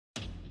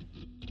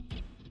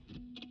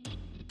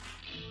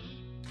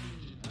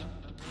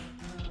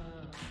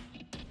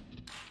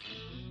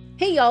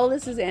Hey y'all,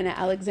 this is Anna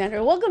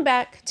Alexander. Welcome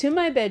back to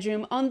my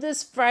bedroom on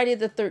this Friday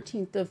the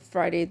 13th of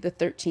Friday the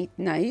 13th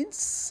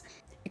nights.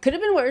 It could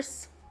have been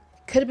worse.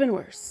 Could have been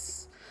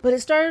worse. But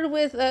it started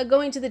with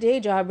going to the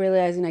day job,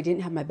 realizing I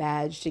didn't have my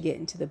badge to get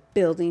into the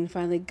building.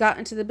 Finally got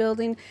into the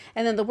building,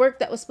 and then the work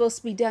that was supposed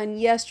to be done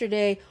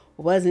yesterday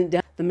wasn't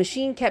done. The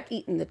machine kept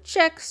eating the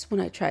checks when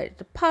I tried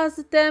to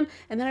deposit them,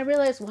 and then I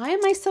realized, why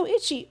am I so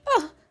itchy?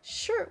 Oh,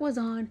 shirt was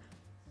on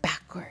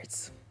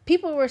backwards.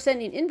 People were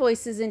sending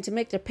invoices in to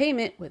make their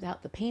payment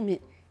without the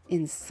payment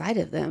inside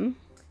of them.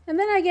 And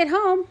then I get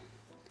home,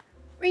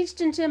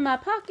 reached into my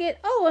pocket.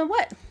 Oh, and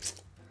what?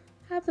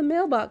 I have the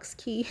mailbox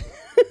key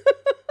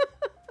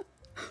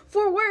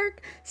for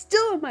work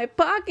still in my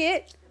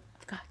pocket.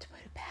 I've got to put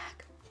it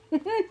back.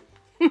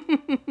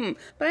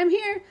 But I'm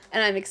here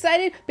and I'm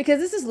excited because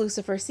this is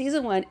Lucifer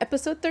season 1,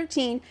 episode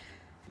 13.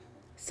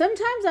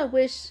 Sometimes I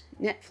wish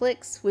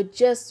Netflix would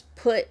just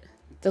put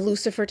the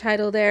Lucifer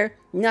title there.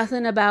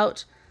 Nothing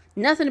about,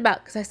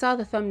 because I saw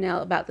the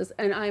thumbnail about this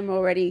and I'm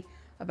already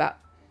about,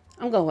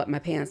 I'm going to wet my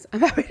pants.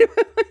 I'm about ready to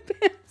wet my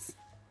pants.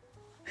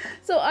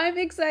 So I'm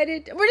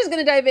excited. We're just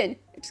going to dive in.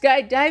 Just got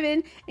to dive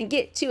in and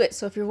get to it.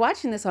 So if you're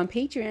watching this on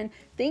Patreon,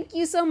 thank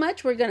you so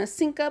much. We're going to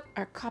sync up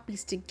our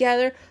copies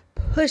together,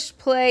 push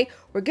play.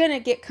 We're going to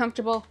get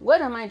comfortable.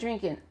 What am I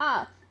drinking?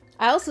 I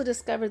also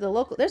discovered the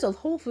local, there's a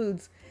Whole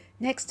Foods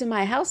next to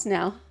my house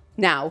now.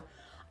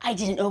 I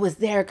didn't know it was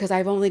there because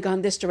I've only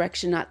gone this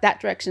direction, not that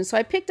direction. So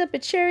I picked up a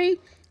cherry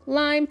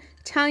lime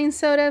Italian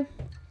soda.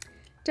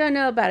 Don't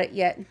know about it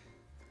yet.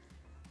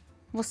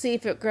 We'll see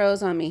if it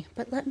grows on me.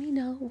 But let me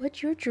know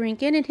what you're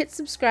drinking and hit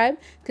subscribe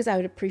because I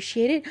would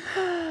appreciate it.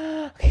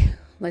 Okay,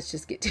 let's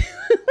just get to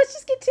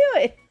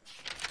it.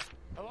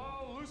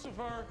 Hello,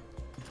 Lucifer.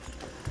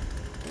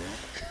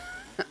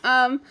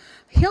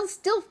 He'll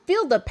still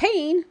feel the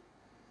pain.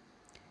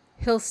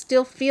 He'll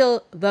still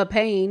feel the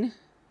pain.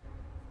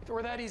 If it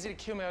were that easy to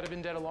kill me, I'd have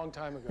been dead a long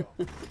time ago.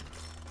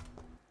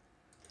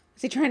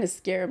 Is he trying to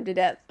scare him to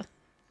death?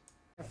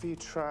 Have you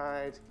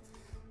tried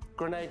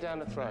grenade down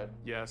the throat?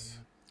 Yes.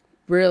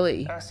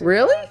 Really? Acid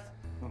Really? bath?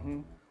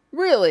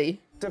 Really?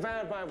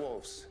 Devoured by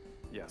wolves?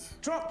 Yes.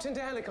 Dropped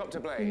into helicopter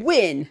blades?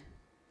 When?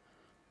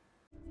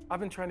 I've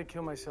been trying to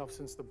kill myself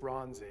since the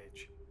Bronze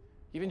Age.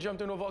 Even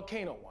jumped into a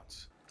volcano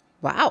once.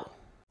 Wow.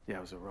 Yeah,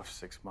 it was a rough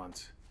 6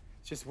 months.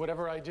 It's just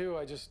whatever I do,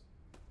 I just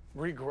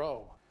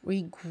regrow.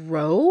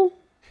 Regrow?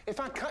 If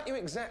I cut you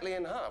exactly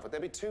in half, would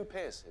there be 2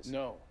 pierces?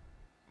 No.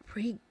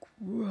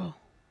 Regrow.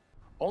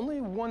 Only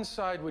one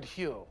side would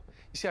heal.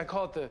 You see, I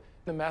call it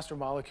the master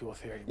molecule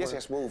theory. Yes,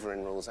 yes,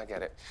 Wolverine rules, I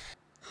get it.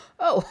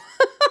 Oh.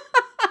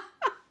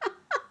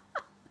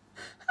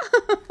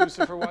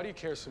 Lucifer, why do you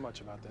care so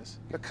much about this?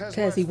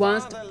 Because he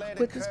wants to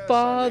with his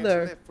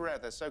father. Live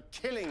forever, so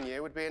killing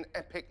you would be an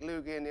epic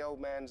loogie in the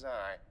old man's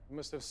eye. You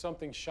must have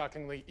something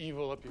shockingly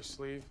evil up your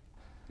sleeve.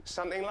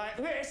 Something like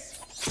this.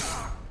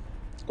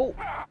 Oh,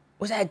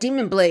 was that a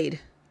demon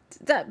blade?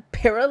 Did that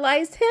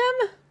paralyze him?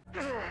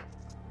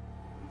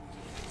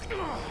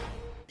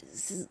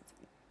 This is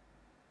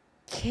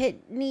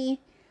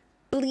kidney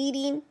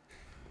bleeding.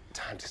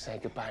 Time to say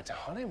goodbye to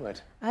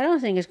Hollywood. I don't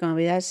think it's going to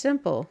be that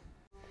simple.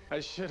 I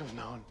should have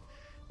known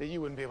that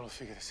you wouldn't be able to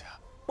figure this out.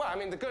 Well, I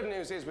mean, the good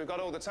news is we've got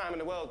all the time in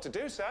the world to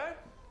do so.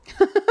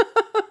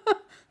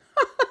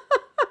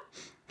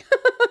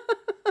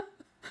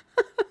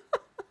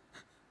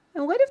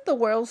 And what if the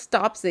world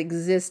stops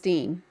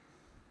existing?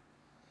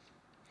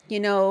 You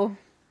know,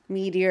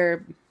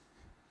 meteor,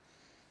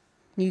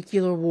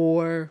 nuclear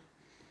war,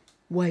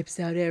 wipes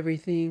out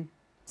everything.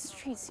 The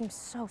street seems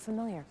so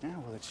familiar. Yeah,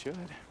 well, it should.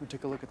 We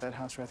took a look at that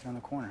house right there on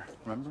the corner,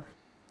 remember?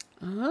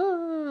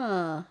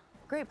 Ah.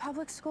 Great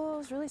public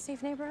schools, really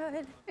safe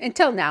neighborhood.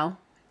 Until now.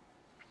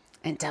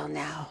 Until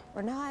now.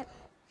 We're not.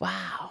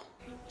 Wow.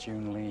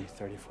 June Lee,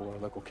 34,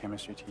 local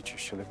chemistry teacher.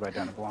 She lived right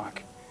down the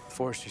block.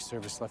 Forestry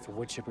Service left a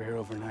wood chipper here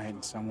overnight,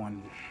 and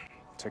someone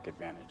took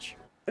advantage.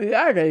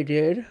 Yeah, they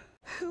did.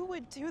 Who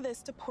would do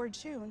this to poor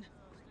June?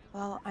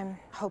 Well, I'm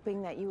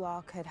hoping that you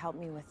all could help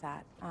me with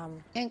that.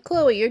 And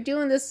Chloe, you're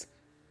doing this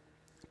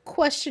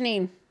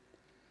questioning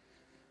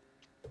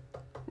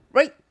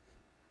right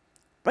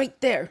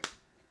there.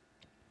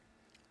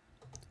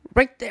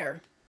 Right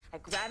there. I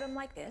grab him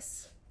like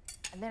this,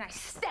 and then I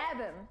stab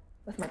him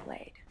with my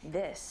blade.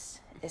 This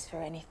is for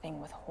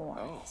anything with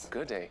horns. Oh,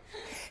 goody.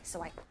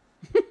 So I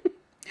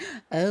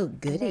Oh,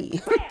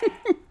 goody.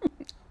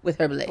 With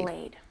her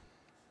blade.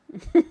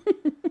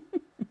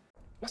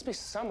 Must be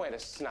some way to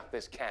snuff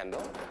this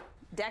candle.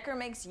 Decker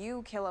makes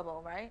you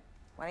killable, right?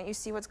 Why don't you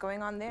see what's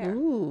going on there?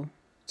 Ooh.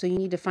 So you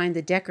need to find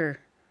the Decker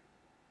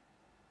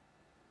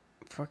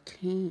for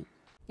Kane.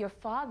 Your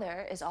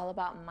father is all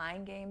about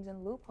mind games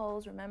and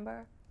loopholes,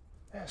 remember?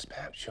 Yes,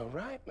 perhaps you're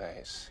right,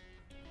 Mace.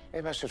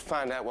 Maybe I should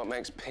find out what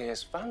makes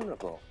Pierce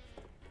vulnerable.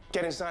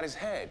 Get inside his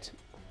head.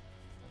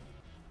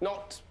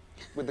 Not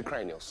with the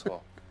cranial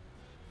saw.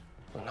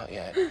 Well, not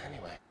yet,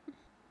 anyway.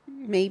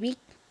 Maybe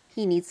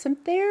he needs some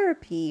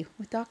therapy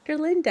with Dr.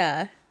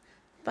 Linda.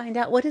 Find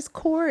out what his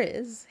core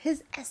is,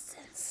 his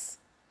essence.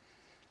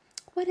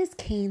 What is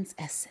Kane's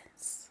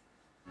essence?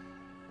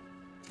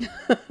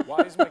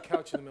 Why is my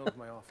couch in the middle of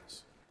my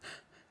office?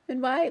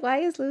 And why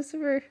is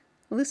Lucifer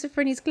needs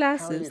How are you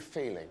glasses?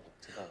 feeling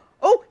today?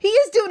 Oh, he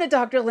is doing it,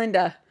 Dr.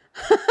 Linda.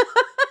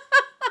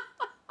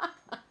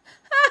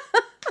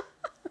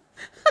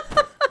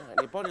 Right,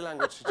 your body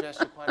language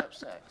suggests you're quite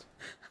upset.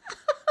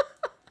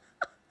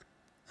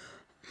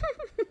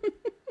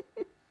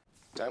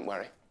 Don't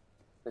worry.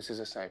 This is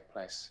a safe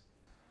place.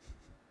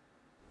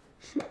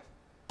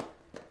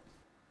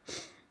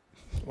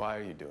 Why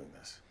are you doing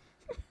this?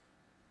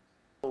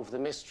 Solve the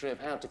mystery of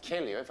how to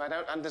kill you if I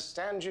don't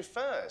understand you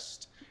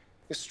first.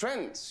 Your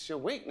strengths, your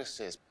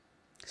weaknesses.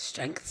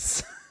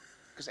 Strengths.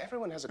 Because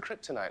everyone has a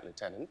kryptonite,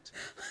 Lieutenant.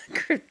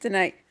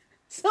 Kryptonite.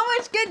 So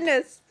much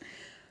goodness.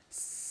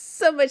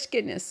 So much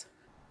goodness.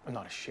 I'm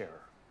not a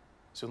sharer.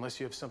 So unless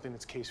you have something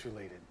that's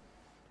case-related,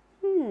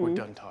 we're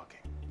done talking.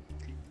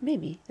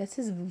 Maybe that's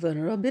his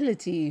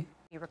vulnerability.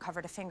 You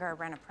recovered a finger,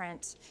 ran a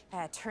print.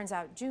 Turns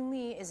out June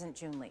Lee isn't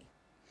June Lee.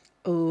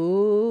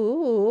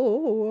 Oh.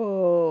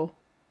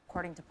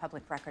 According to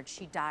public records,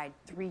 she died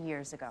 3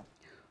 years ago.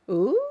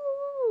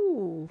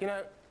 Ooh. You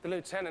know, the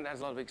Lieutenant has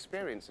a lot of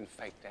experience in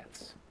fake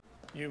deaths.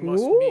 You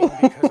must mean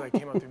because I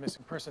came up through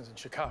missing persons in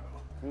Chicago.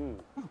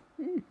 In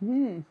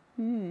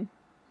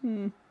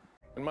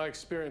my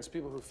experience,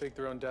 people who fake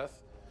their own death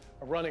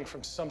are running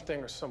from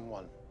something or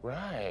someone.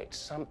 Right,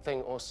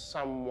 something or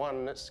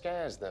someone that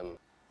scares them.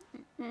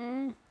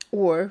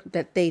 Or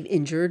that they've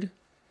injured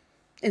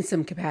in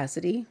some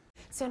capacity.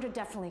 Sandra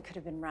definitely could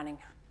have been running.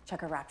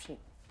 Check her rap sheet.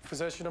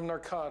 Possession of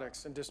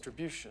narcotics and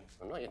distribution.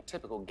 I'm not your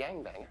typical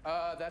gangbanger.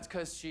 That's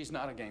because she's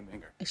not a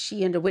gangbanger. Is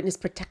she under witness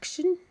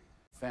protection?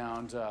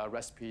 Found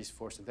recipes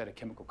for synthetic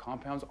chemical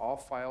compounds, all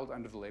filed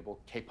under the label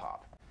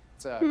K-pop.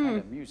 It's a kind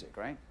of music,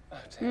 right? Oh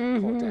dear,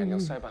 poor Daniel,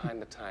 so behind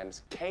the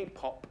times.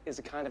 K-pop is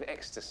a kind of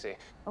ecstasy.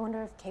 I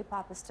wonder if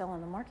K-pop is still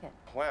on the market.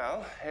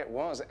 Well, it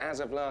was as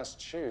of last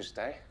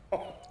Tuesday.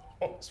 Oh,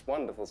 it's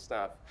wonderful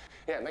stuff.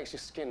 Yeah, it makes your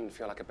skin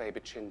feel like a baby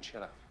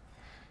chinchilla.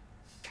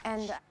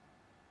 And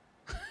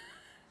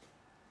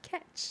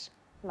Catch.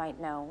 might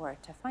know where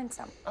to find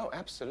some. Oh,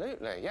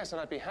 absolutely. Yes,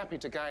 and I'd be happy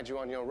to guide you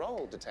on your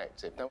role,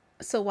 Detective. No.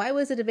 So why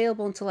was it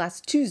available until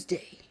last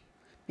Tuesday?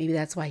 Maybe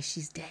that's why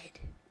she's dead.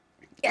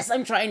 Yes,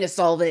 I'm trying to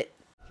solve it.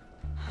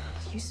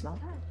 You smell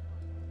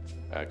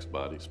that? Axe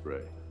body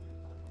spray.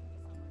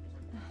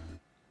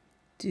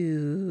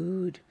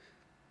 Dude.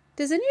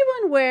 Does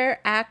anyone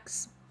wear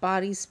Axe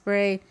body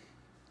spray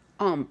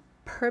on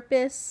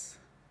purpose?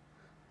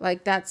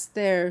 Like that's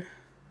their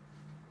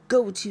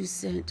go-to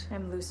scent.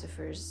 I'm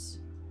Lucifer's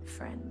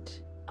friend.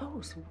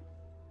 Oh, so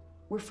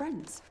we're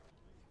friends.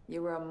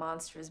 You were a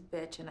monstrous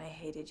bitch and I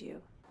hated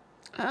you.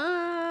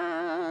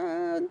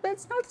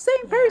 That's not the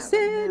same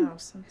person. No,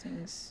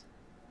 something's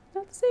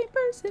Not the same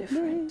person.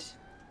 different.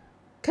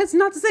 Cause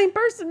not the same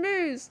person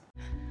moves.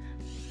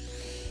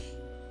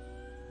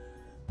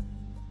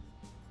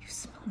 You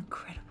smell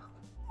incredible.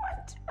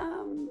 What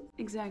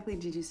exactly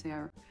did you say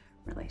our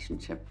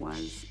relationship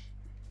was?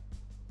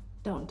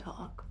 Don't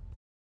talk.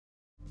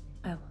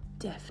 I will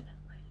definitely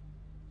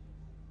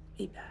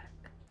be back.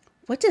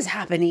 What is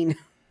happening?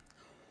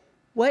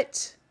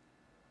 What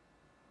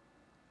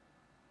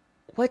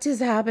is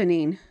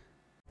happening?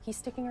 He's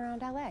sticking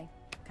around LA.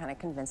 Kind of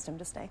convinced him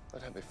to stay. Oh,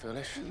 don't be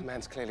foolish. The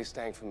man's clearly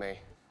staying for me.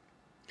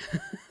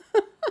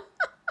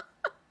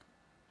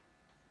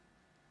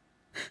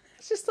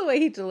 It's just the way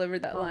he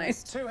delivered that line.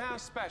 2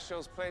 house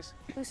specials, please.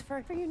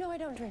 Lucifer, you know I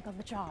don't drink on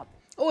the job.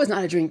 Oh, it's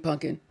not a drink,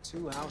 pumpkin.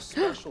 2 house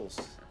specials.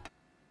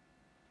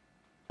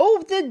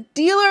 Oh, the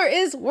dealer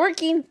is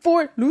working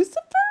for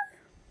Lucifer?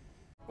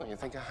 Well, you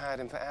think I hired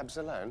him for abs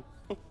alone?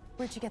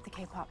 Where'd you get the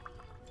K-pop?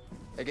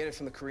 I get it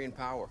from the Korean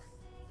Power.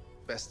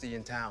 Best tea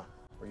in town,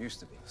 or used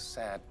to be.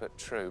 Sad but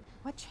true.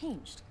 What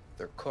changed?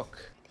 Their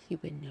cook. He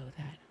would know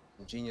that.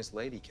 Genius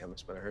lady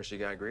chemist, but I heard she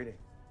got greedy.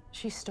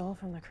 She stole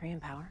from the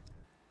Korean Power?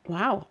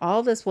 Wow,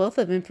 all this wealth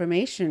of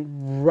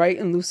information right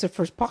in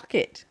Lucifer's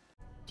pocket.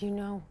 Do you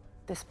know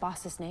this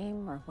boss's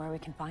name or where we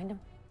can find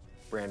him?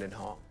 Brandon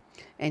Hall.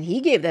 And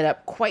he gave that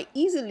up quite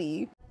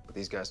easily. But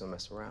these guys don't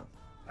mess around.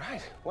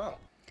 Right, well.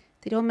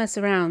 They don't mess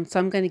around, so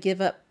I'm going to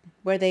give up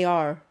where they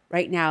are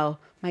right now,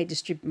 my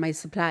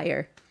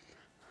supplier.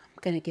 I'm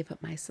going to give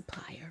up my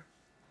supplier.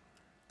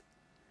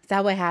 Is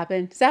that what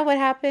happened? Is that what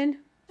happened?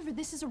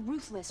 This is a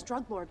ruthless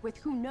drug lord with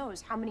who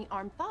knows how many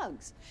armed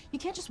thugs. You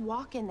can't just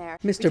walk in there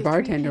Mr. with your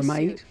Bartender three-piece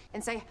might. suit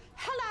and say,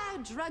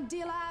 "Hello, drug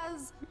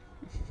dealers."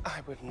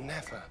 I would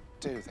never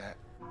do that.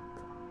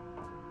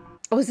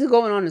 Oh, is he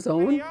going on his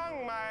own?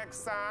 Young Mike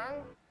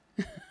Sang.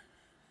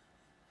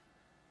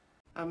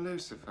 I'm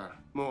Lucifer,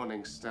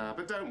 Morning Star,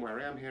 but don't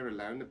worry, I'm here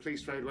alone. The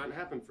police raid won't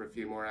happen for a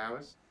few more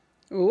hours.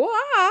 Wow.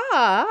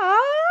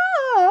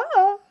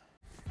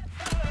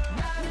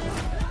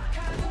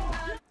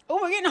 Oh,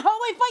 we're getting a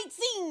hallway fight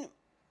scene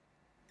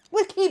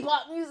with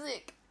K-pop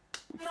music.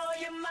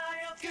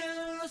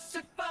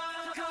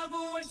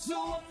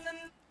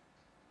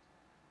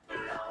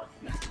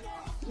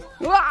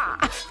 Wah!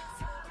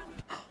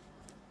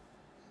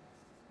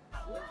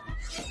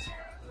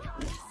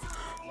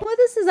 Well,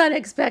 this is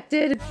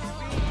unexpected.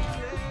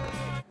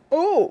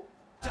 Oh.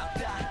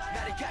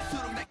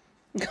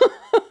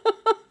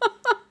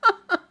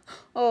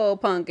 Oh,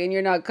 Pumpkin,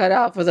 you're not cut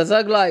out for the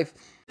thug life.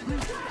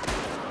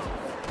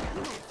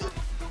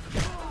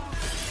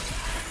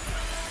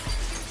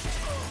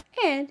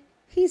 And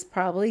he's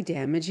probably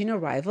damaging a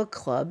rival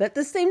club at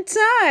the same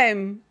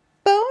time.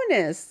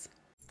 Bonus.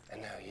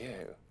 And now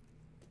you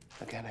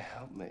are gonna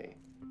help me.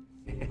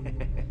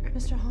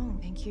 Mr. Hong,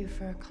 thank you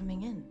for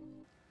coming in.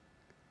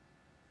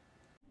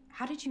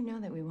 How did you know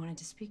that we wanted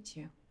to speak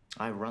to you?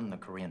 I run the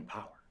Korean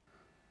Power.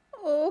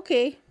 Oh,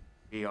 okay.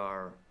 We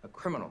are a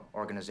criminal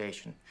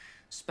organization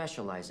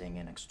specializing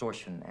in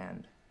extortion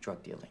and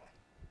drug dealing.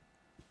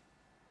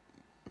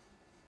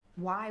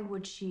 Why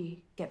would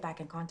she get back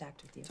in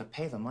contact with you? To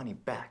pay the money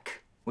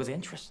back with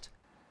interest.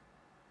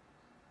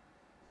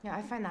 Yeah,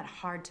 I find that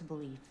hard to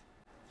believe.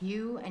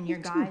 You and your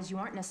guys, you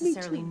aren't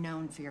necessarily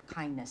known for your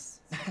kindness.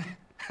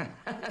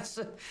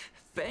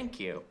 Thank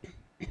you.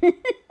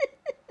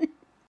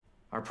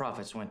 Our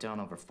profits went down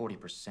over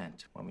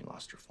 40% when we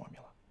lost your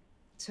formula.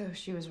 So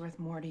she was worth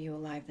more to you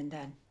alive than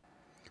dead.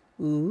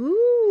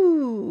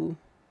 Ooh.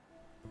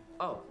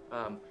 Oh,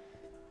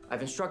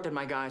 I've instructed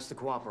my guys to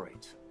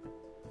cooperate.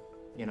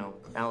 You know,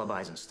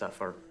 alibis and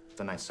stuff are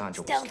the night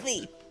Sandra was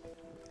Stealthy. killed.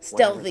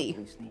 Stealthy. Whatever the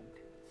police need.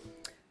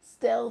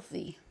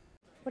 Stealthy.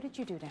 What did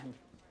you do to him?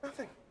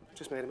 Nothing.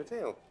 Just made him a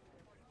deal.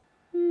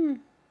 Hmm.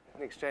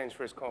 In exchange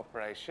for his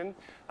cooperation,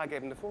 I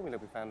gave him the formula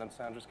we found on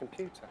Sandra's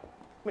computer.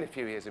 I mean, a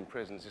few years in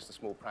prison is just a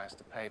small price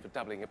to pay for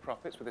doubling your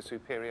profits with a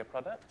superior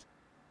product.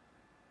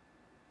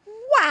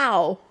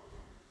 Wow.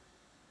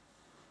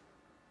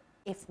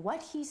 If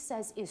what he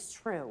says is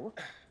true,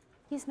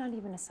 he's not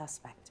even a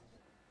suspect.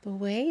 The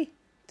way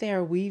they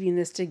are weaving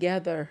this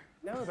together.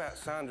 Know about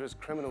Sandra's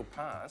criminal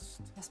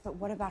past? Yes, but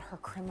what about her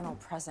criminal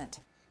present?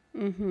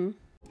 Mm-hmm.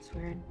 It's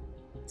weird.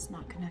 It's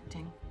not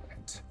connecting.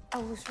 Oh,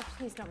 Lucifer,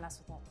 please don't mess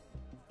with it.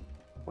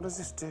 What does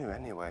this do,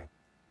 anyway?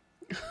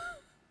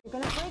 You're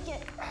gonna break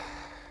it.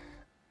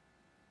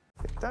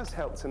 It does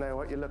help to know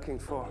what you're looking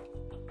for.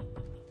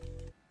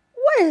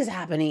 What is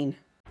happening?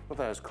 Well,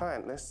 those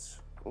client lists.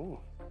 Ooh.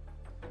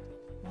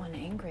 One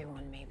angry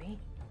one, maybe.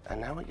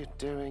 And now what you're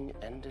doing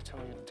ended till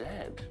you're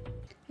dead.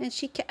 And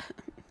she can't.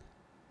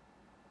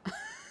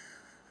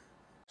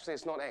 Actually,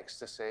 it's not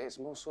ecstasy. It's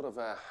more sort of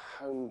a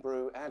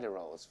homebrew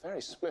Adderall. It's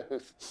very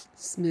smooth.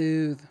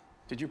 Smooth.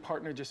 Did your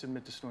partner just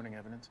admit to snorting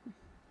evidence?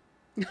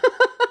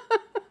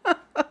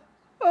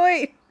 Oh,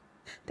 wait.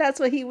 That's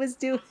what he was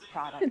doing.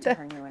 Product to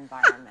her new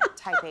environment.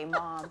 Type A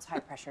moms, high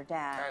pressure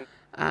dad.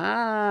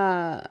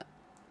 Ah.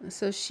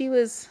 So she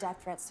was.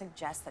 Death threats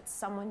suggest that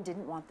someone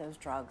didn't want those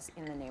drugs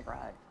in the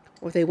neighborhood.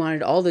 Or they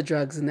wanted all the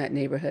drugs in that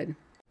neighborhood.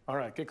 All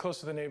right, get close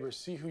to the neighbors.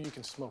 See who you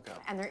can smoke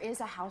out. And there is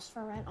a house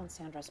for rent on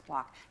Sandra's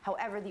block.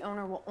 However, the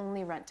owner will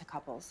only rent to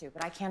couples too,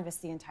 but I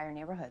canvassed the entire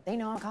neighborhood. They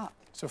know I'm a cop.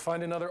 So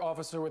find another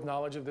officer with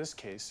knowledge of this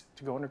case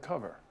to go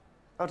undercover.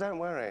 Oh, don't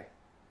worry.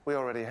 We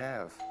already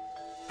have.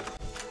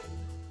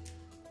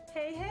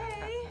 Hey,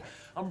 hey.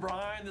 I'm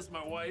Brian. This is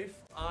my wife,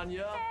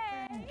 Anya.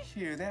 Thank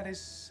you. That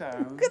is so.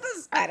 Look at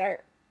the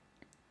sweater.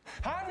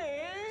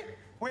 Honey,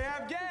 we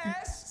have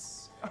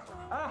guests.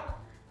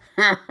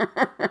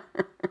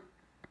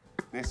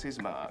 This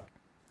is Mark.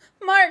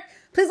 Mark,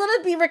 please let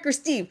it be Rick or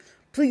Steve.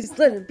 Please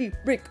let it be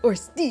Rick or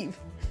Steve.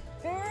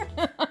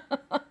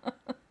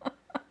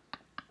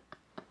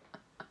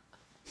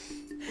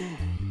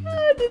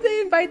 Did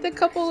they invite the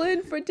couple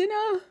in for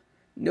dinner?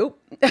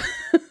 Nope.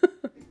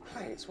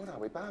 Plates, what are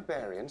we,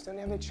 barbarians? Don't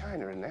you have any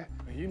china in there?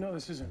 Well, you know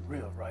this isn't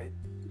real, right?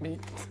 Me.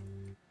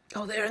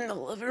 Oh, they're in the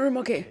living room.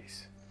 Okay.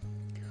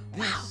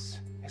 This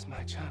is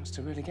my chance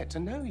to really get to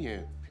know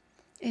you.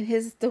 And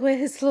the way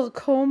his little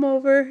comb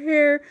over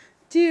here,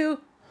 do.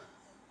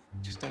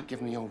 Just don't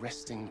give me your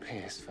resting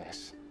Pierce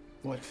face.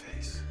 What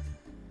face?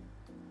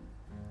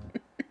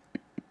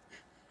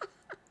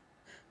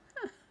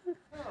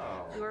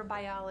 Your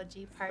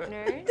biology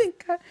partners.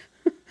 Thank God.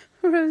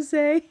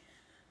 Rosé.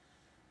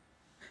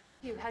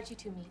 How'd you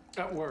two meet?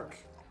 At work.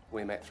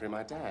 We met through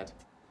my dad.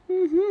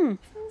 Mm-hmm.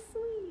 So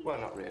sweet. Well,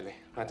 not really.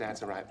 My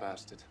dad's a right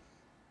bastard.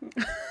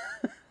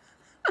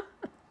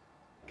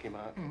 Come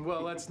on.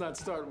 Well, let's not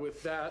start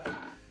with that.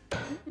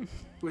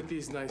 With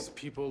these nice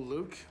people,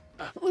 Luke.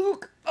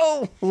 Luke.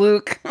 Oh,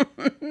 Luke.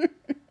 It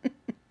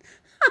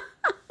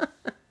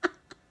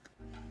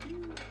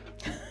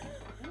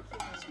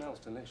smells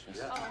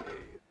delicious.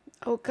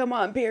 Oh, come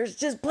on, Pierce.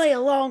 Just play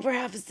along for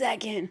half a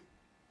second.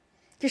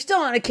 You're still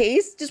on a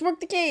case. Just work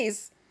the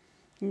case.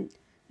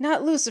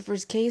 Not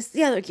Lucifer's case,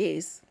 the other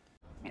case.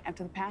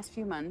 After the past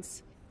few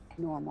months,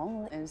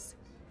 normal is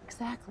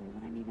exactly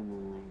what I need in my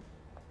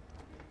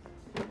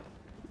life.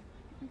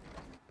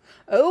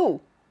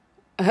 Oh,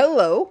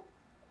 hello,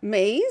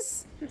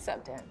 Maze. What's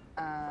up, Dan?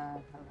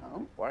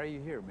 Hello. Why are you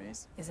here,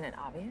 Mace? Isn't it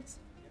obvious?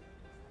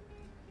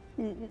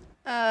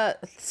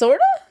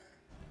 Sorta?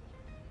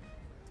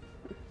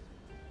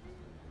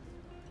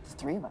 There's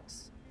three of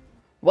us.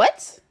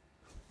 What?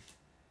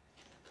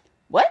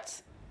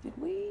 What? Did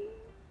we?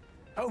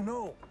 Oh,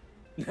 no.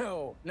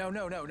 No,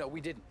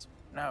 we didn't.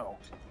 No.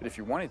 But if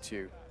you wanted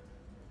to,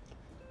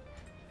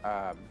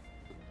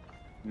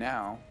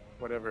 Now,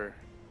 whatever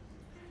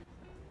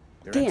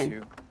you're Dan,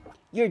 into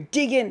you're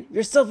digging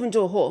yourself into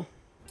a hole.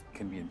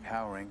 can be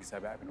empowering, because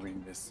I've been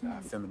reading this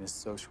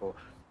feminist social.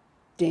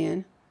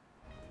 Dan.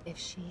 If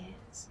she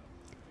is.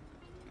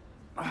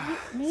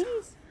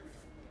 Maze?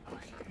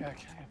 Can I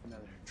have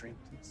another drink,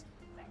 please?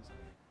 Thanks.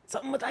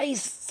 Something with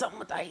ice. Something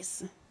with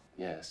ice.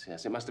 Yes,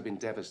 yes. It must have been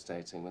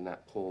devastating when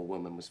that poor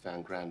woman was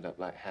found ground up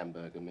like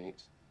hamburger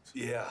meat.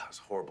 Yeah, it was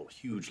horrible.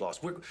 Huge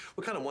loss. We're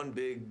kind of one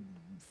big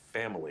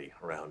family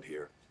around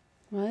here.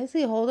 Why is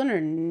he holding her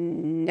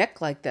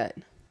neck like that?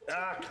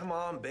 Ah, come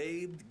on,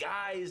 babe. The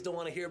guys don't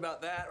want to hear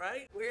about that,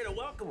 right? We're here to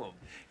welcome them.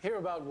 Hear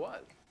about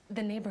what?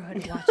 The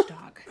neighborhood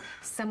watchdog.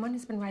 Someone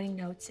has been writing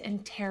notes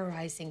and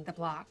terrorizing the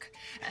block.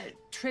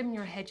 Trim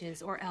your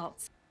hedges or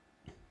else.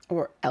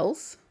 Or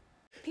else?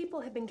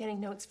 People have been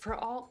getting notes for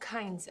all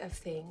kinds of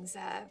things.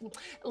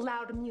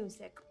 Loud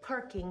music,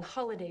 parking,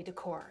 holiday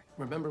decor.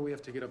 Remember, we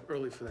have to get up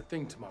early for that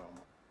thing tomorrow.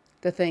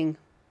 The thing.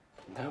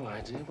 No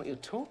idea what you're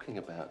talking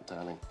about,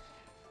 darling.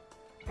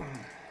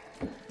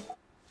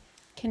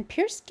 Can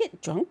Pierce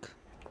get drunk?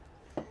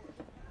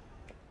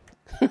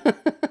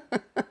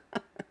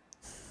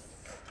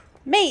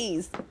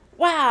 Maze!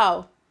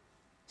 Wow!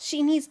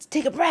 She needs to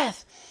take a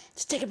breath.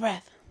 Just take a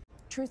breath.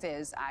 Truth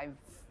is, I've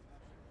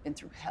been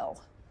through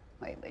hell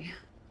lately.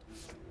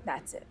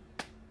 That's it.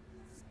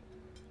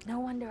 No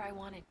wonder I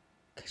wanted.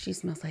 Because she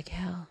smells like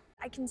hell.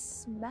 I can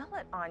smell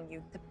it on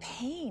you. The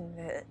pain,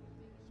 the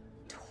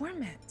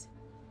torment.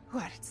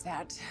 What, it's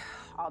that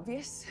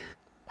obvious?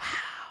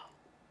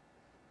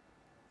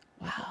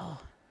 Wow.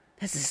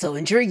 This is so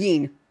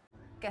intriguing.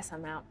 Guess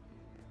I'm out.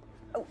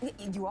 Oh,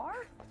 you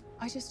are?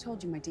 I just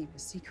told you my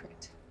deepest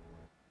secret.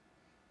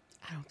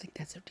 I don't think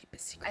that's her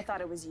deepest secret. I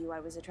thought it was you I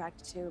was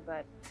attracted to,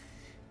 but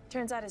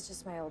turns out it's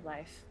just my old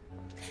life.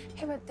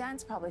 Hey, but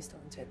Dan's probably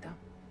still into it, though.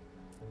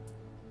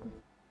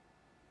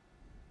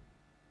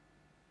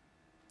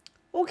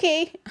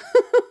 Okay.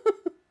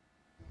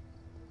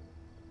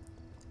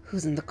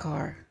 Who's in the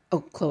car?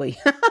 Oh, Chloe.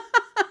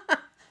 I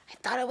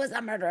thought it was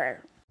a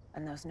murderer.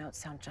 And those notes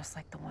sound just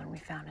like the one we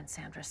found in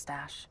Sandra's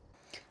stash.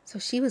 So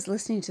she was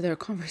listening to their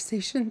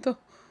conversation the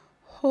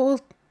whole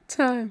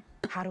time.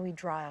 How do we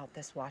draw out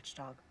this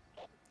watchdog?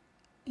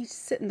 You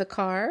just sit in the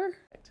car?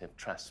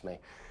 Trust me,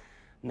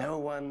 no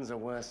one's a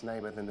worse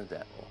neighbor than the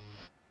devil.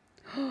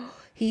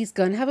 He's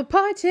gonna have a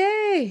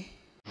party!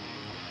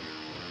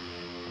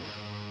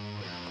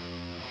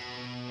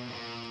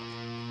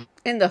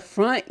 In the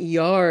front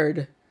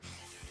yard.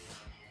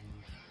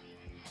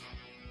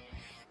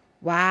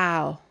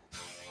 Wow.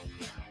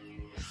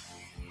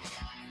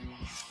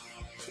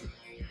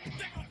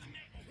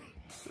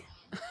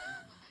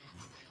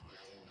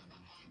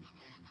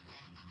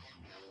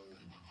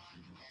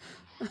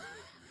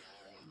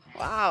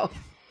 Wow.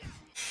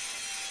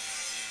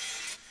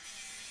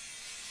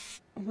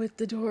 With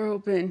the door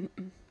open.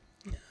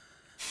 Were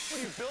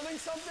you building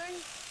something?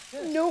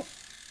 Yes. Nope.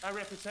 Our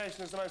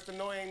reputation as the most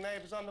annoying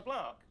neighbors on the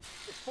block.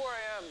 It's 4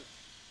 a.m.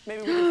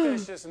 Maybe we can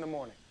finish this in the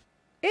morning.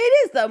 It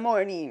is the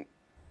morning.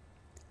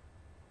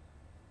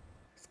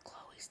 Is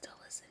Chloe still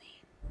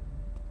listening?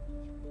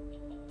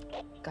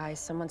 Guys,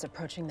 someone's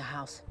approaching the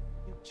house.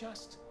 You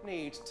just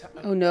need to...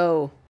 Oh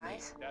no.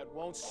 Guys? That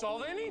won't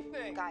solve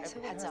anything. Guys,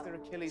 everyone heads has up. their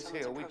Achilles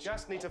heel. We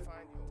just need to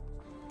find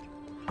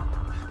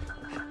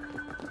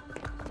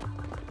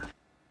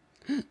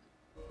you.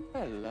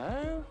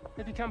 Hello.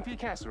 Have you come for your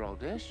casserole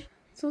dish?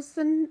 So it's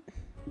the...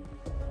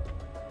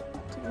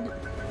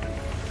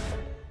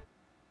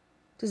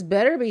 This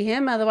better be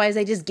him, otherwise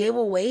they just gave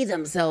away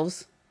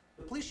themselves.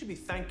 The police should be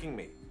thanking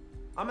me.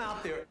 I'm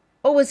out there.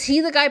 Oh, was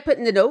he the guy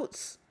putting the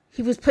notes?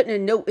 He was putting a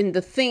note in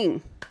the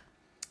thing.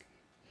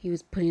 He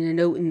was putting a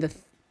note in the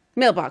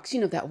mailbox.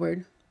 You know that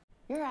word.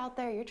 You're out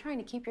there, you're trying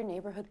to keep your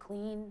neighborhood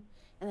clean,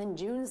 and then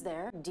June's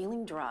there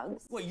dealing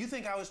drugs. What, you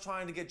think I was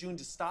trying to get June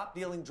to stop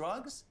dealing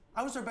drugs?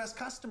 I was her best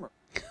customer.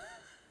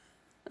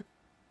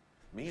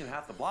 Me and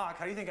half the block,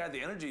 how do you think I had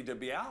the energy to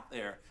be out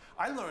there?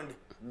 I learned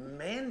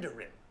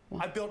Mandarin.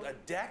 I built a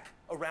deck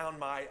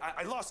around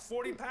I lost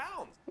 40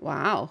 pounds.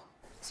 Wow.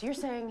 So you're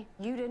saying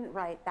you didn't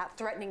write that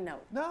threatening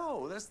note?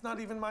 No, that's not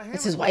even my hand.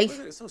 It's his wife. Look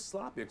at it, it's so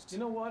sloppy. You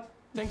know what?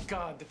 Thank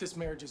God that this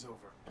marriage is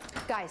over.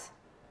 Guys,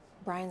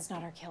 Brian's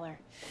not our killer,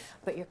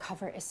 but your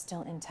cover is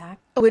still intact.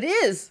 Oh, it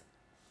is.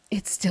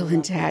 It's still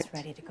intact. It's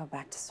ready to go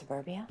back to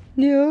suburbia?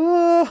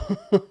 No.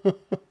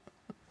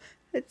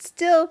 It's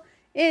still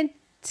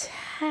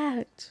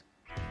intact.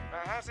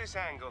 How's this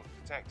angle,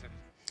 detective?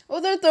 Oh,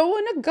 they're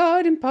throwing a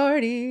garden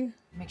party.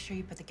 Make sure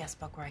you put the guest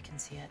book where I can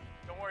see it.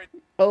 Don't worry.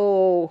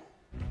 Oh.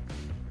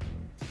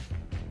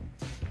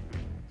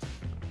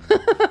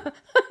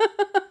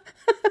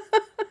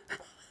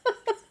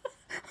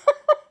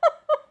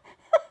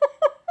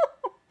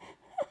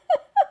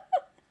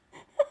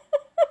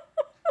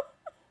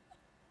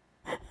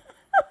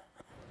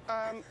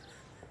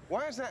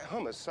 Why is that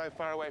hummus so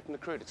far away from the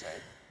crudité?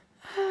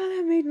 Oh,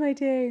 that made my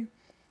day.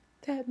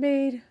 That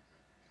made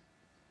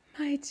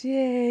my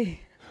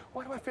day.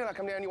 Why do I feel like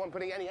I'm the only one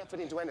putting any effort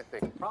into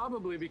anything?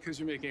 Probably because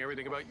you're making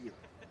everything about you.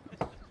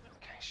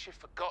 guess you've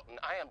forgotten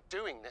I am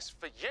doing this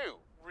for you.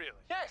 Really?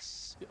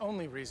 Yes. The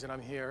only reason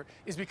I'm here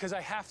is because I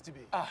have to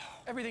be.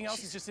 Everything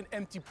else is just an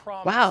empty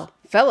promise. Wow,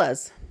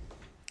 fellas.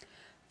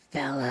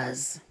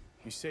 Fellas.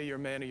 You say you're a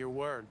man of your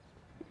word.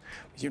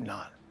 You're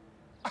not.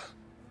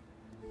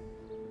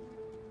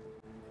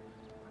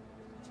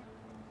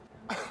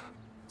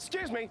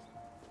 Excuse me.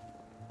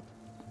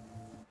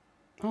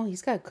 Oh,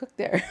 he's got to cook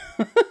there.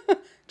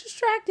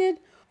 Distracted.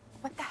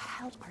 What the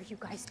hell are you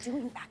guys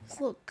doing back there? His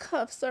little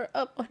cuffs are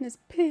up on his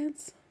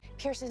pants.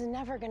 Pierce is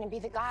never going to be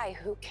the guy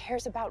who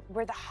cares about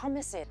where the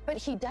hummus is, but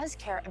he does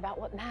care about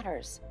what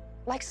matters,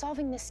 like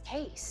solving this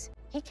case.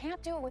 He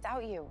can't do it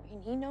without you,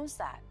 and he knows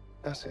that.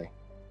 Does he?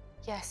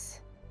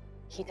 Yes,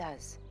 he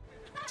does.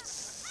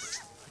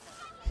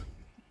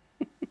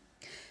 And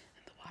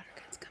the water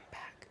guns come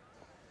back.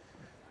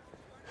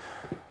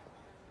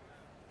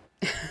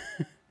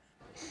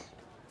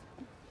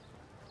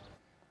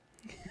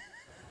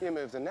 You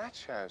moved the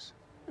nachos.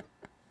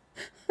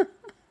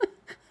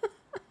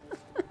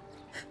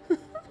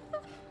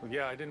 Well,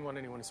 yeah, I didn't want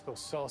anyone to spill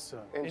salsa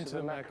Into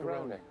the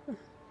macaroni.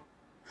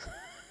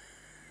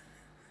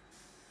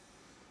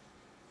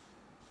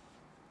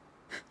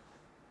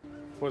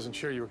 Wasn't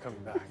sure you were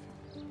coming back.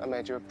 I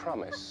made you a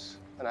promise,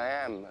 and I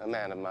am a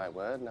man of my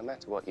word, no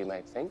matter what you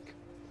may think.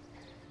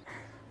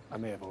 I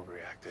may have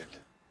overreacted.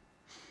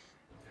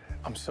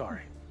 I'm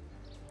sorry.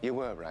 You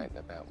were right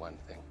about one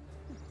thing.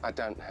 I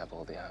don't have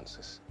all the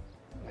answers.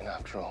 I mean,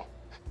 after all,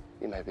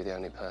 you may be the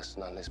only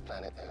person on this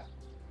planet who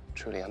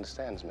truly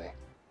understands me.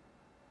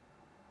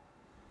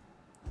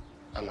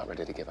 I'm not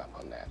ready to give up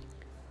on that.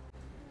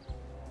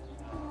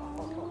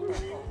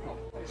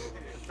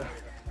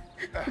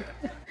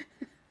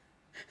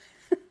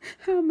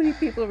 How many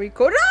people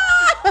record?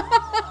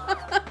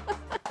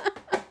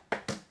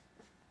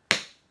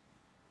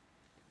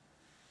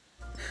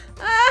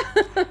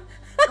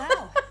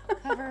 Wow,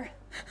 cover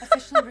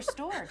officially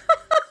restored.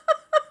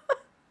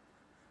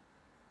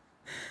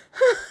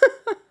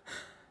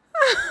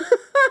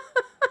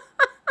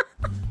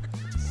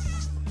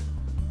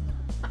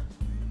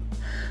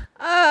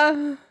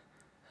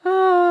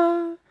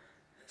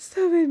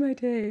 So made my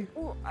day.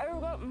 Oh, I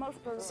got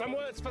mustard. Some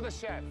words for the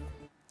chef.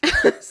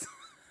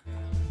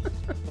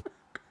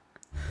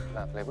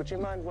 Lovely. Would you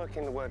mind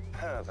working the word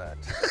pervert?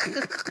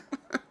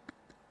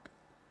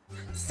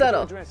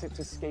 Subtle. Address it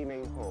to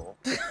scheming whore.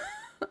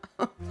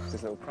 This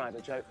is a little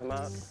private joke for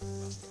Mark.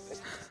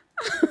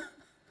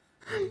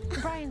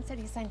 Brian said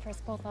he signed for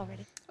us both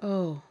already.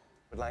 Oh.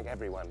 Would like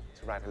everyone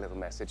to write a little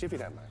message, if you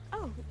don't mind.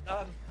 Oh.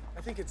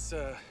 I think it's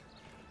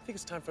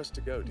time for us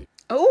to go, dude.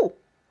 Oh.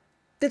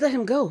 They let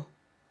him go.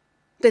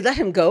 They let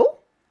him go?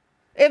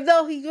 If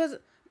though he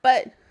wasn't,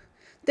 but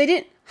they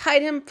didn't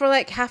hide him for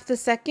like half the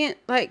second,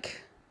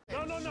 like.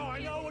 No, I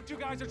know what you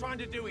guys are trying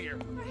to do here.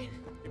 Hey,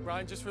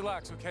 Brian, just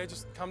relax, okay?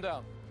 Just calm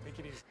down. Take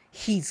it easy.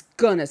 He's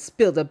gonna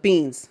spill the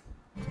beans.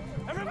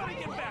 Everybody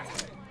get back.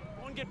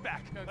 Everyone get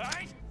back, all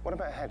right? What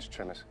about hedge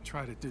trimmers?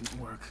 Tried it, didn't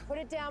work. Put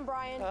it down,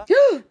 Brian.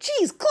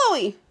 Jeez,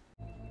 Chloe.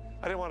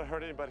 I didn't want to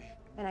hurt anybody.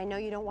 And I know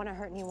you don't want to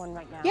hurt anyone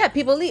right now. Yeah,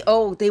 people leave.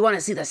 Oh, they want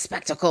to see the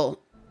spectacle.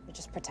 You're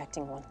just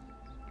protecting one.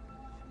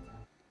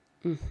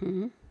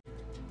 Mm-hmm.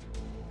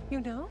 You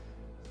know?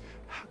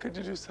 How could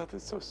you do something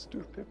so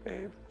stupid,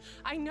 babe?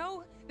 I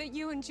know that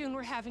you and June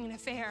were having an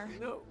affair.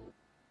 No.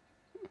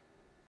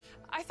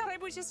 I thought I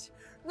would just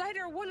write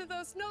her one of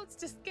those notes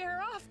to scare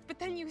her off, but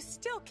then you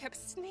still kept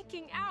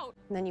sneaking out.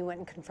 And then you went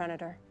and confronted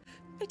her.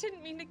 I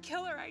didn't mean to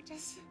kill her. I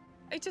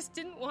just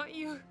didn't want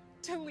you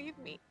to leave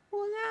me.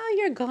 Well, now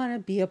you're gonna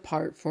be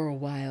apart for a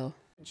while.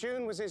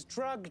 June was his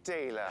drug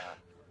dealer.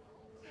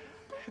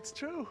 It's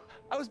true.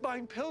 I was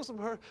buying pills from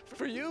her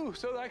for you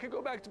so that I could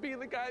go back to being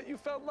the guy that you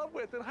fell in love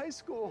with in high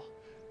school.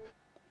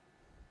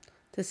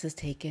 This has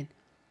taken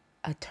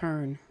a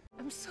turn.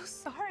 I'm so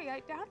sorry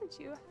I doubted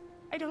you.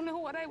 I don't know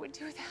what I would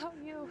do without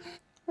you.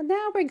 Well,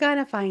 now we're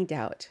gonna find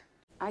out.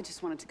 I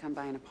just wanted to come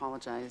by and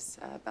apologize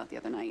about the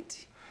other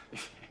night.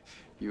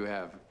 You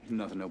have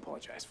nothing to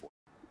apologize for.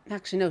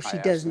 Actually, no, she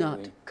I does not.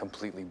 absolutely,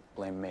 completely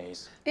blame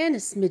Maze. And a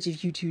smidge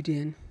of you two,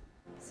 Dan.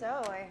 So,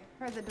 I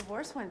heard the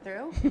divorce went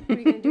through. What are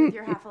you gonna do with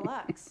your half a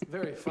Lux?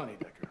 Very funny,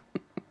 Decker.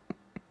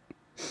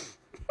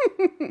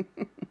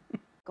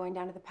 Going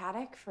down to the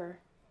paddock for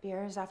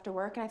beers after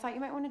work, and I thought you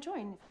might want to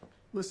join.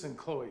 Listen,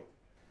 Chloe,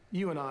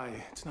 you and I,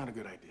 it's not a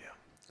good idea.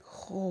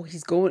 Oh,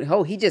 he's going.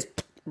 Oh, he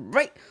just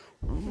right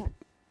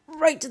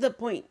to the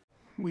point.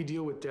 We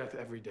deal with death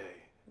every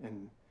day,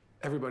 and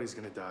everybody's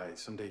gonna die.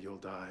 Someday you'll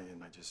die,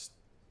 and I just...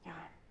 Yeah,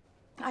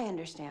 I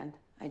understand.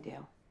 I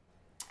do.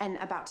 And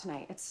about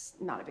tonight, it's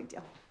not a big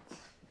deal.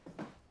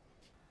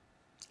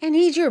 And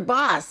he's your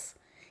boss.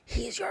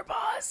 He's your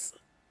boss.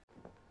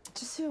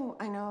 Just so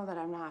I know that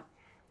I'm not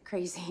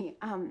crazy,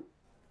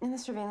 in the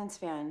surveillance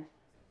van,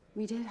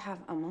 we did have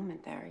a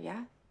moment there,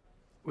 yeah?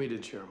 We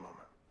did share a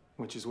moment,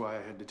 which is why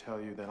I had to tell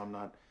you that I'm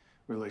not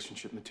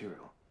relationship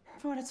material.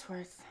 For what it's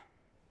worth,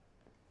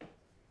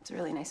 it's a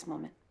really nice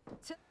moment.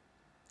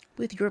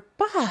 With your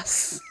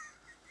boss.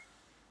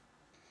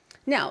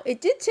 Now, it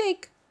did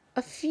take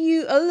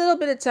a little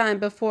bit of time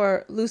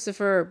before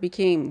Lucifer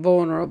became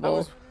vulnerable. I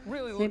was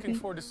really looking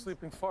forward to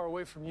sleeping far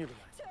away from you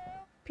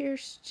tonight.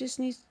 Pierce just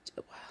needs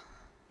to...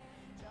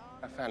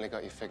 I finally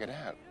got you figured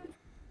out.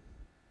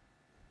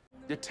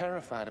 You're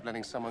terrified of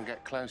letting someone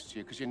get close to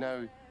you because you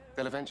know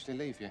they'll eventually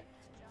leave you.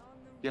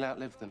 You'll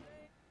outlive them.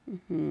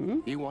 Mm-hmm.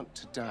 You want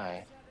to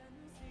die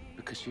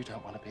because you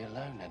don't want to be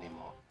alone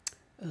anymore.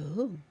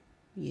 Oh,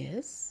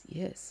 yes,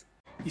 yes.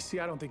 You see,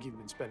 I don't think you've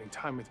been spending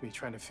time with me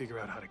trying to figure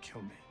out how to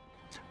kill me.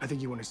 I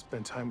think you want to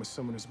spend time with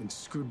someone who's been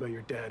screwed by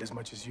your dad as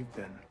much as you've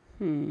been.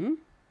 Hmm.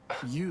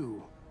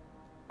 You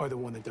are the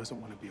one that doesn't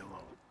want to be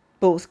alone.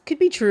 Both could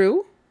be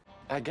true.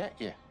 I get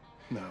you.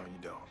 No, you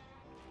don't.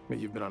 I mean,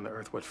 you've been on the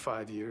earth, what,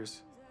 5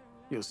 years?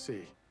 You'll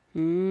see.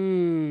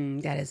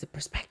 That is a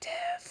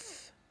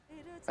perspective.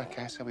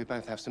 Okay, so we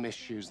both have some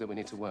issues that we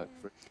need to work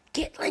through.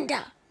 Get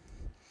Linda.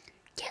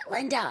 Get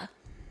Linda.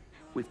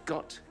 We've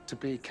got to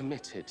be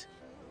committed.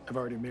 I've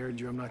already married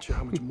you. I'm not sure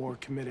how much more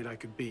committed I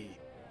could be.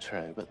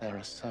 True, but there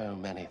are so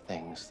many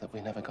things that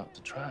we never got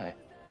to try.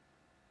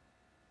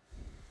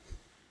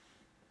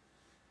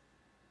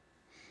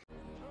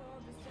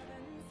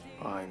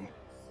 Fine.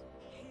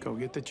 Go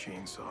get the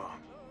chainsaw.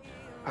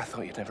 I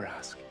thought you'd never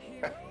ask.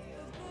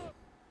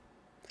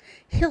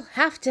 He'll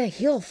have to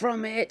heal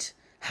from it.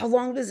 How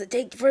long does it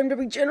take for him to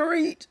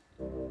regenerate?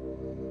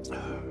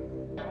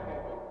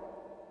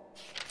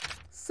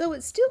 So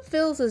it still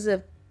feels as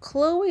if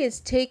Chloe has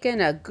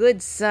taken a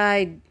good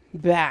side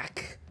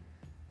back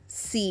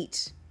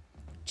seat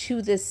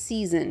to this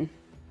season.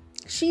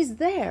 She's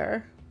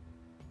there,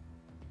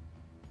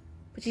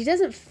 but she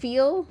doesn't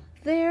feel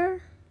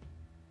there.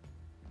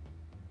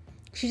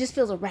 She just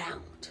feels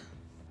around.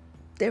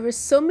 There were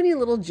so many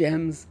little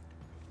gems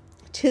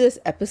to this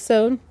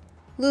episode.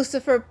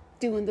 Lucifer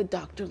doing the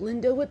Dr.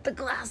 Linda with the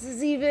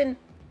glasses even.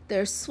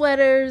 Their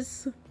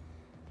sweaters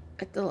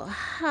at the little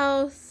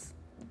house.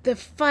 The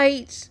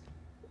fight.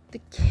 The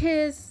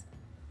kiss.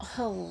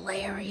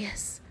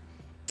 Hilarious.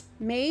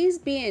 Maze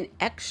being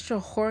extra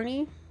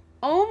horny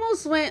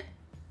almost went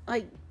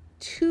like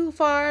too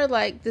far.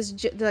 Like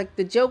like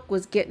the joke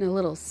was getting a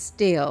little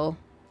stale.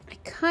 I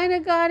kind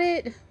of got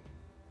it,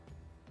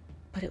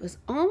 but it was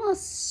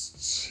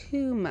almost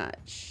too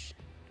much.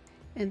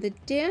 And the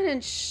Dan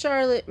and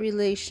Charlotte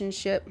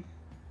relationship,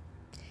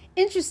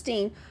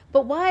 interesting,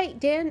 but why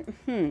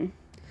Dan?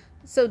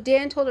 So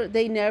Dan told her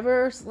they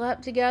never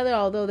slept together,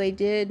 although they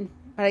did.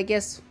 But I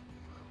guess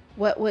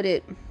what would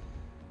it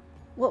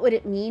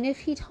mean if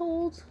he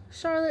told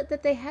Charlotte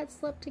that they had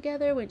slept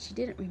together when she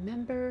didn't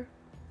remember?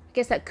 I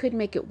guess that could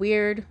make it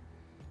weird,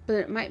 but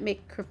it might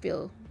make her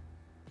feel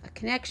a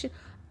connection.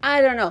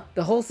 I don't know.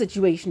 The whole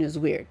situation is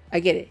weird.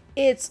 I get it.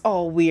 It's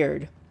all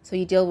weird. So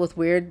you deal with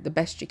weird the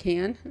best you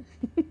can.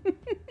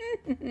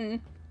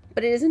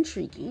 But it is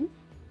intriguing.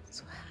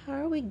 So how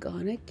are we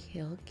gonna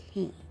kill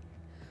Cain?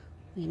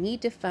 We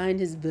need to find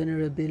his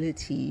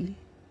vulnerability.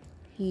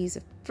 He's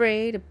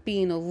afraid of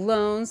being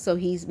alone, so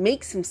he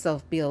makes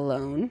himself be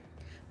alone.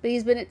 But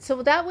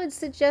so that would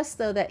suggest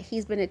though that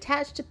he's been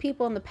attached to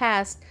people in the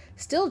past,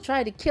 still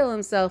tried to kill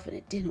himself and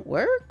it didn't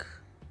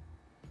work?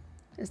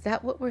 Is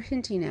that what we're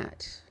hinting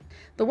at?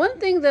 The one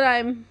thing that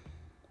I'm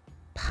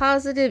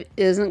positive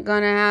isn't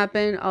gonna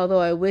happen, although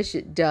I wish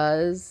it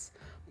does,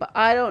 but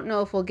I don't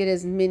know if we'll get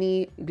as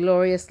many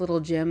glorious little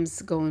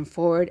gems going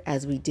forward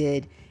as we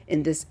did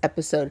in this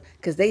episode,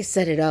 because they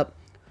set it up.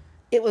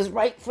 It was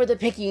right for the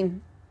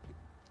picking,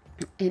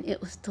 and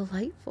it was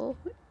delightful.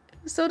 It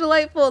was so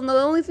delightful, and the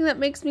only thing that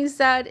makes me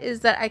sad is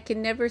that I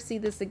can never see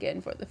this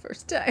again for the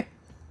first time.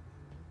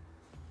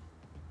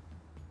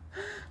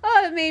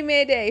 Oh, it made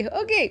my day.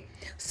 Okay,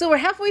 so we're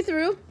halfway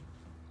through.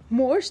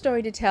 More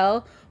story to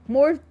tell,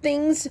 more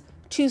things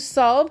to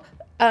solve,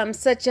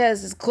 such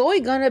as, is Chloe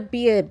gonna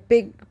be a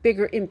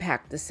bigger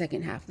impact the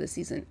second half of the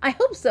season? I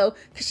hope so,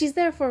 because she's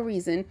there for a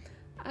reason.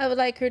 I would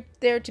like her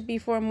there to be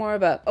for more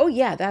of a, oh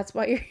yeah, that's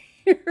why you're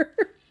here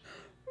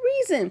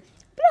reason.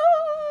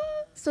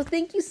 So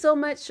thank you so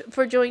much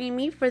for joining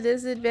me for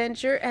this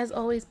adventure. As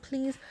always,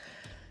 please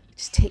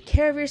just take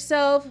care of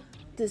yourself.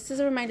 This is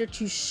a reminder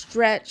to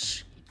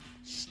stretch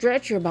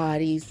your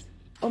bodies.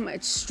 Oh my,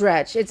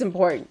 stretch. It's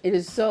important. It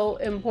is so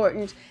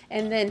important.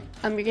 And then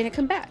you're going to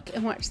come back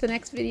and watch the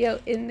next video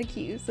in the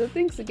queue. So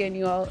thanks again,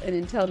 you all. And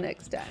until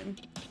next time.